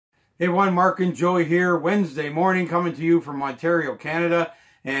Hey everyone, Mark and Joey here, Wednesday morning coming to you from Ontario, Canada,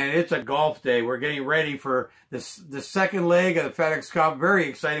 and it's a golf day. We're getting ready for the second leg of the Fedex Cup. Very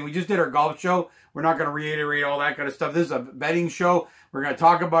exciting. We just did our golf show. We're not going to reiterate all that kind of stuff. This is a betting show. We're going to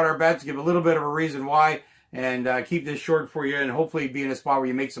talk about our bets, give a little bit of a reason why, and keep this short for you and hopefully be in a spot where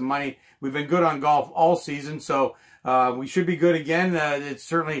you make some money. We've been good on golf all season, so we should be good again. It's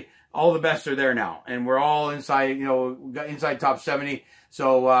certainly all the best are there now, and we're all inside, inside top 70.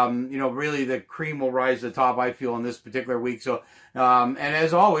 So, really the cream will rise to the top, I feel, in this particular week. So, and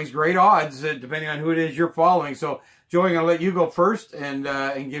as always, great odds, depending on who it is you're following. So, Joey, I'm going to let you go first and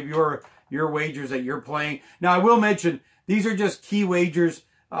give your wagers that you're playing. Now, I will mention, these are just key wagers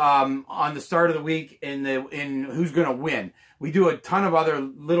on the start of the week in who's going to win. We do a ton of other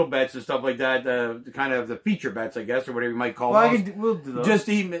little bets and stuff like that, kind of the feature bets, I guess, or whatever you might call them. We'll do those. Just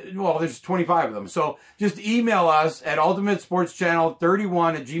email, there's 25 of them. So just email us at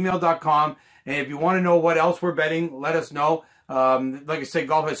ultimatesportschannel31@gmail.com. And if you want to know what else we're betting, let us know. Like I say,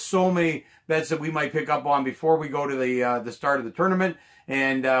 golf has so many bets that we might pick up on before we go to the start of the tournament.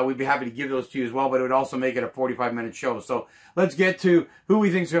 And we'd be happy to give those to you as well, but it would also make it a 45-minute show. So let's get to who we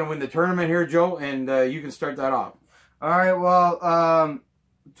think is going to win the tournament here, Joe, and you can start that off. All right, well,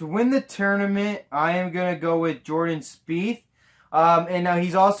 to win the tournament, I am going to go with Jordan Spieth. And now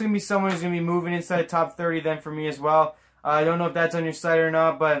he's also going to be someone who's going to be moving inside top 30 then for me as well. I don't know if that's on your site or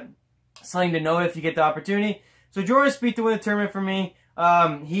not, but something to note if you get the opportunity. So Jordan Spieth to win the tournament for me.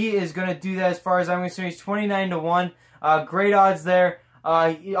 He is going to do that as far as I'm concerned. He's 29-1. Great odds there.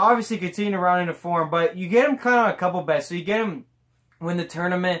 He obviously continuing to round into form, but you get him kind of a couple bets. So you get him win the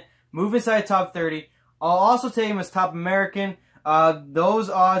tournament, move inside top 30. I'll also take him as top American. Those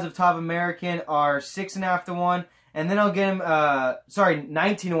odds of top American are 6.5 to 1. And then I'll get him,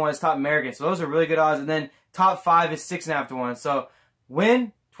 19 to 1 is top American. So those are really good odds. And then top 5 is 6.5 to 1. So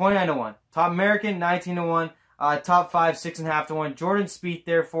win, 29 to 1. Top American, 19 to 1. Top 5, 6.5 to 1. Jordan Spieth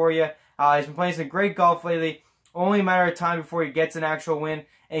there for you. He's been playing some great golf lately. Only a matter of time before he gets an actual win.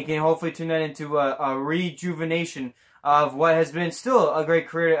 And he can hopefully turn that into a rejuvenation of what has been still a great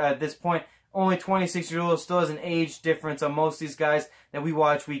career at this point. Only 26 years old, still has an age difference on most of these guys that we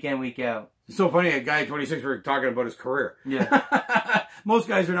watch week in, week out. It's so funny, a guy at 26, we're talking about his career. Yeah. Most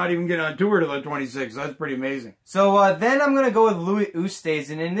guys are not even getting on tour till they're 26, so that's pretty amazing. So then I'm going to go with Louis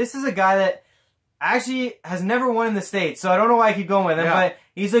Oosthuizen, and this is a guy that actually has never won in the States, so I don't know why I keep going with him, but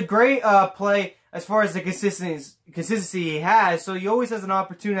he's a great play as far as the consistency he has, so he always has an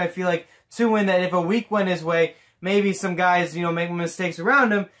opportunity, I feel like, to win that. If a week went his way, maybe some guys, make mistakes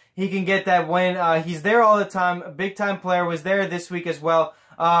around him, he can get that win. He's there all the time. A big-time player. Was there this week as well.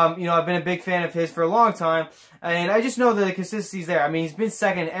 I've been a big fan of his for a long time. And I just know that the consistency's there. I mean, he's been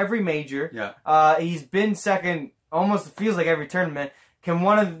second every major. Yeah. He's been second almost feels like every tournament. Can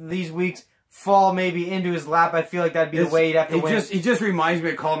one of these weeks fall maybe into his lap? I feel like that'd be the way he'd have to win. He just reminds me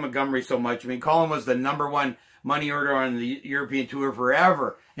of Colin Montgomery so much. I mean, Colin was the #1 money earner on the European Tour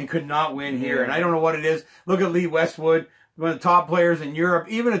forever and could not win here. And I don't know what it is. Look at Lee Westwood. One of the top players in Europe,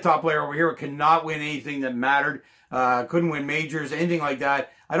 even a top player over here, could not win anything that mattered. Couldn't win majors, anything like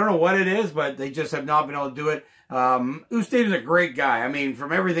that. I don't know what it is, but they just have not been able to do it. Oosthuizen's a great guy. I mean,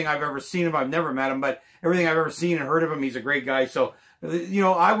 from everything I've ever seen him, I've never met him, but everything I've ever seen and heard of him, he's a great guy. So,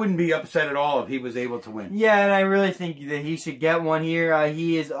 I wouldn't be upset at all if he was able to win. Yeah, and I really think that he should get one here.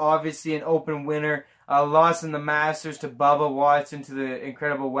 He is obviously an open winner. Lost in the Masters to Bubba Watson to the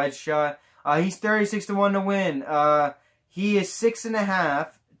incredible wedge shot. He's 36-1 to win. He is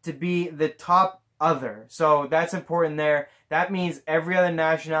 6.5 to be the top other. So that's important there. That means every other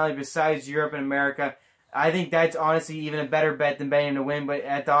nationality besides Europe and America. I think that's honestly even a better bet than betting him to win. But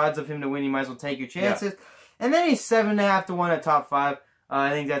at the odds of him to win, you might as well take your chances. Yeah. And then he's 7.5 to 1 at top 5. I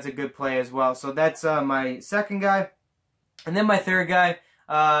think that's a good play as well. So that's my second guy. And then my third guy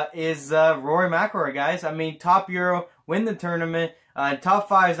is Rory McIlroy, guys. I mean, top Euro, win the tournament. Top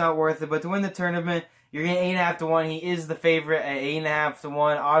 5 is not worth it, but to win the tournament, you're getting 8.5 to 1. He is the favorite at 8.5 to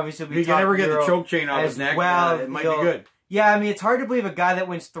 1. Obviously, if he can ever get the choke chain off his neck, it might be good. Yeah, I mean, it's hard to believe a guy that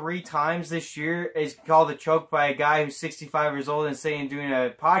wins 3 times this year is called a choke by a guy who's 65 years old and saying doing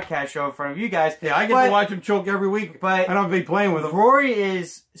a podcast show in front of you guys. Yeah, I get to watch him choke every week, but I don't be playing with him. Rory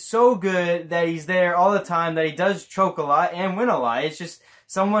is so good that he's there all the time, that he does choke a lot and win a lot. It's just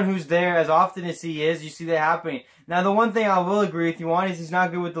someone who's there as often as he is. You see that happening. Now, the one thing I will agree with you on is he's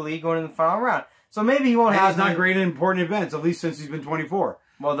not good with the lead going in the final round. So maybe he won't have... He's not great in important events, at least since he's been 24.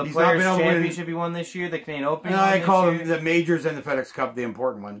 Well, the Players' Championship he won this year, the Canadian Open. No, I call them the majors and the FedEx Cup the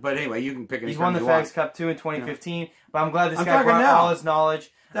important ones. But anyway, you can pick any. He's won the FedEx Cup too in 2015. But I'm glad this guy brought all his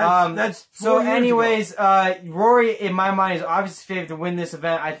knowledge. That's so. 4 years Anyways, Rory, in my mind, is obviously favored to win this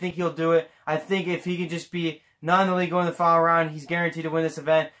event. I think he'll do it. I think if he can just be not in the league going to the final round, he's guaranteed to win this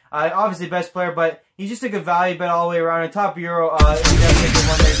event. Obviously, best player, but he's just a good value bet all the way around. And top Euro, he's definitely a good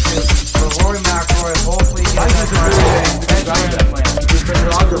one there too. So Rory McIlroy, hopefully he gets that card. Because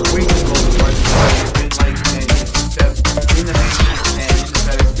the odds are way too low. But it's been like success in the majors and in the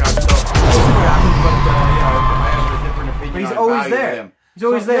FedEx Cup. So we'll see what happens. But I have a different opinion. But he's on always value there. of him. He's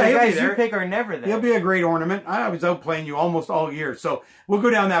always there. Yeah, Guys you pick are never there. He'll be a great ornament. I was outplaying you almost all year, so we'll go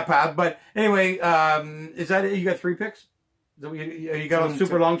down that path. But anyway, is that it? You got 3 picks? You got a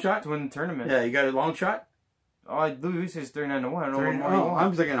super long shot to win the tournament. Yeah, you got a long shot. Oh, Louis says 39 to 1. I don't know what more you want.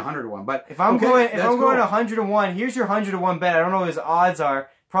 I'm thinking 100 to 1. But if I'm going 100 to 1, here's your 100 to 1 bet. I don't know what his odds are.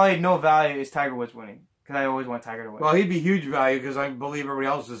 Probably no value is Tiger Woods winning because I always want Tiger to win. Well, he'd be huge value because I believe everybody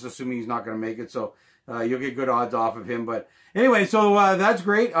else is assuming he's not going to make it. So you'll get good odds off of him. But anyway, so that's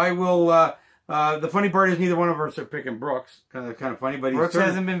great. I will. The funny part is neither one of us are picking Brooks. Kind of funny, but Brooks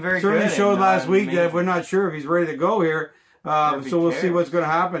hasn't been very good. Certainly showed last week that we're not sure if he's ready to go here. So we'll see what's going to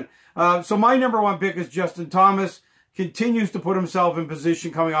happen. So my number 1 pick is Justin Thomas. Continues to put himself in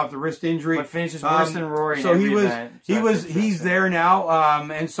position coming off the wrist injury. But finishes worse than Rory. So he's there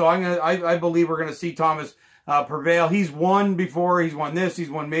now. And so I believe we're going to see Thomas prevail. He's won before. He's won this. He's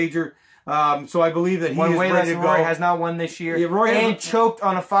won major. So I believe that he is ready to go. Rory has not won this year. Yeah, Rory and choked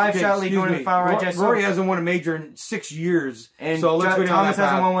on a 5-shot lead going to the final round. Rory hasn't won a major in 6 years. And so let's go down Thomas that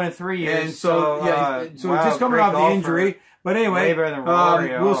path. hasn't won one in 3 years. And so just coming off the injury. But anyway,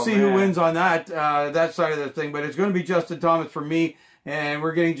 we'll see who wins on that side of the thing. But it's going to be Justin Thomas for me. And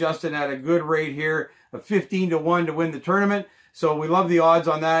we're getting Justin at a good rate here, of 15 to 1 to win the tournament. So we love the odds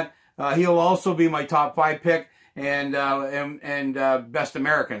on that. He'll also be my top 5 pick and best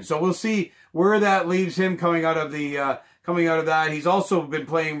American. So we'll see where that leaves him coming out of that. He's also been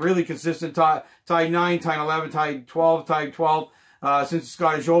playing really consistent, tied 9, tied 11, tied 12, since the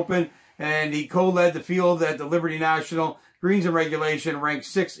Scottish Open. And he co-led the field at the Liberty National. Greens and regulation, ranked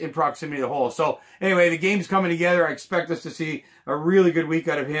 6th in proximity to the hole. So anyway, the game's coming together. I expect us to see a really good week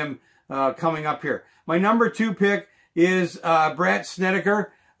out of him coming up here. My number 2 pick is Brandt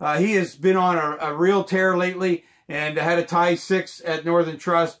Snedeker. He has been on a real tear lately and had a tie 6 at Northern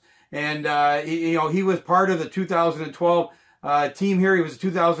Trust. And he was part of the 2012 team here. He was a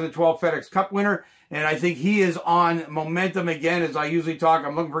 2012 FedEx Cup winner. And I think he is on momentum again. As I usually talk,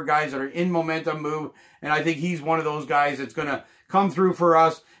 I'm looking for guys that are in momentum move. And I think he's one of those guys that's going to come through for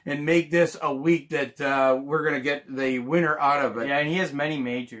us and make this a week that we're going to get the winner out of it. Yeah, and he has many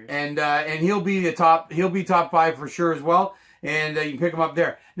majors. And he'll be top 5 for sure as well. And you can pick him up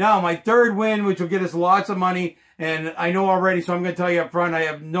there. Now, my 3rd win, which will get us lots of money. And I know already, so I'm going to tell you up front, I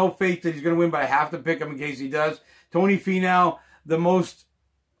have no faith that he's going to win, but I have to pick him in case he does. Tony Finau, the most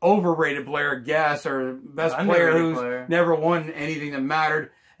overrated player, or best player who's never won anything that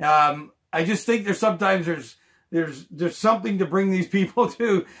mattered. I just think there's something to bring these people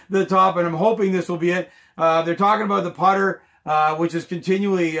to the top, and I'm hoping this will be it. They're talking about the putter, which is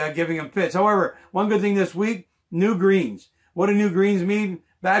continually giving him fits. However, one good thing this week, new greens. What do new greens mean?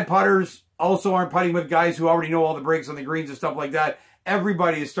 Bad putters also aren't putting with guys who already know all the breaks on the greens and stuff like that.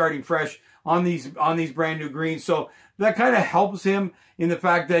 Everybody is starting fresh on these brand new greens. So that kind of helps him in the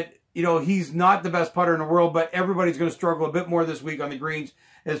fact that, he's not the best putter in the world, but everybody's going to struggle a bit more this week on the greens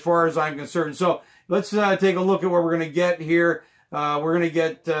as far as I'm concerned. So let's take a look at what we're going to get here. We're going to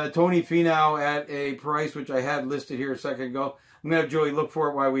get Tony Finau at a price, which I had listed here a second ago. I'm going to have Joey look for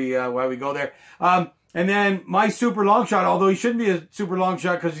it while we go there. And then my super long shot, although he shouldn't be a super long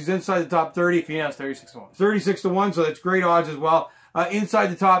shot because he's inside the top 30. Finau's 36 to 1. 36 to 1, so that's great odds as well. Inside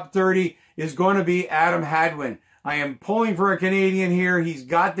the top 30 is going to be Adam Hadwin. I am pulling for a Canadian here. He's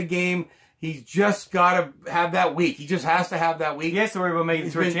got the game. He's just got to have that week. He just has to have that week. He has to worry about making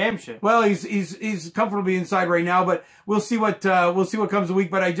it to a championship. Well, he's comfortably inside right now, but we'll see what comes the week.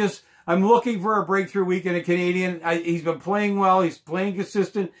 But I'm looking for a breakthrough week in a Canadian. He's been playing well. He's playing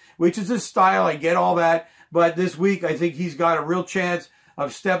consistent, which is his style. I get all that. But this week, I think he's got a real chance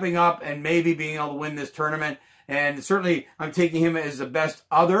of stepping up and maybe being able to win this tournament. And certainly, I'm taking him as the best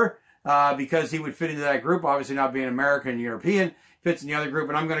other because he would fit into that group. Obviously, not being American and European, fits in the other group.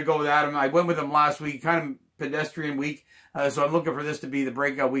 And I'm going to go with Adam. I went with him last week, kind of pedestrian week. So I'm looking for this to be the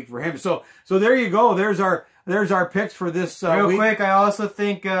breakout week for him. So there you go. There's our picks for this week. Real quick, I also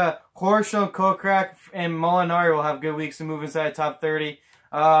think Horschel, Kokrak, and Molinari will have good weeks to move inside the top 30.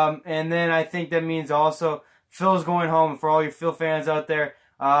 And then I think that means also Phil's going home. For all your Phil fans out there,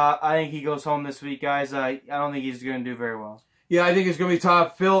 I think he goes home this week, guys. I don't think he's going to do very well. Yeah, I think it's going to be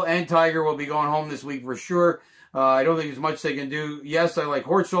tough. Phil and Tiger will be going home this week for sure. I don't think there's much they can do. Yes, I like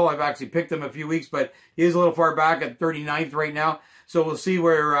Horschel. I've actually picked him a few weeks, but he is a little far back at 39th right now. So we'll see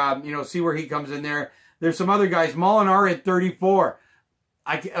where, see where he comes in there. There's some other guys. Molinari at 34.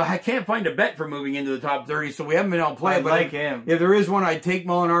 I can't find a bet for moving into the top 30, so we haven't been able to play. I like him. If there is one, I'd take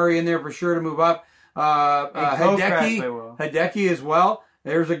Molinari in there for sure to move up. Hideki as well.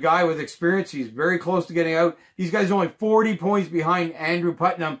 There's a guy with experience. He's very close to getting out. These guys are only 40 points behind Andrew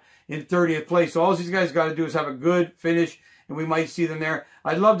Putnam in 30th place. So all these guys got to do is have a good finish, and we might see them there.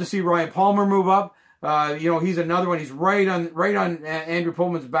 I'd love to see Ryan Palmer move up. He's another one. He's right on Andrew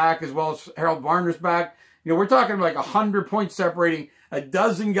Pullman's back as well as Harold Varner's back. We're talking like 100 points separating a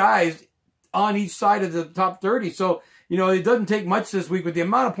dozen guys on each side of the top 30. So, it doesn't take much this week with the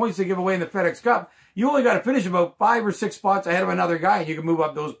amount of points they give away in the FedEx Cup. You only got to finish about 5 or 6 spots ahead of another guy, and you can move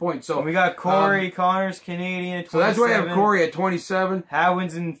up those points. So we got Corey Connors, Canadian at 27. So that's why I have Corey at 27.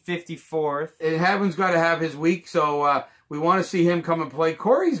 Hadwin's in 54th. And Hadwin's got to have his week, so we want to see him come and play.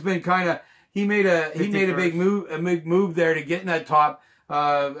 Corey's been kind of he made a big move there to get in that top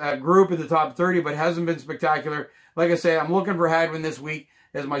group in the top 30, but hasn't been spectacular. Like I say, I'm looking for Hadwin this week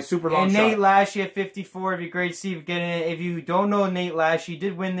as my super long shot. And Nate Lashley at 54. It'd be great to see him getting it. If you don't know Nate Lashley, he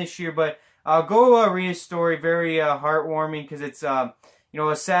did win this year, but go read his story. Very heartwarming because it's a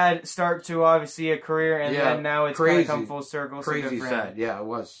sad start to obviously a career, and then now it's kind of come full circle. Crazy sad. Yeah, it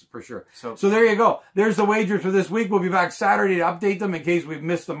was for sure. So there you go. There's the wagers for this week. We'll be back Saturday to update them in case we've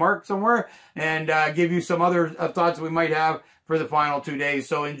missed the mark somewhere, and give you some other thoughts we might have for the final 2 days.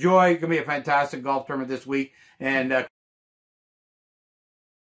 So enjoy. It's gonna be a fantastic golf tournament this week, and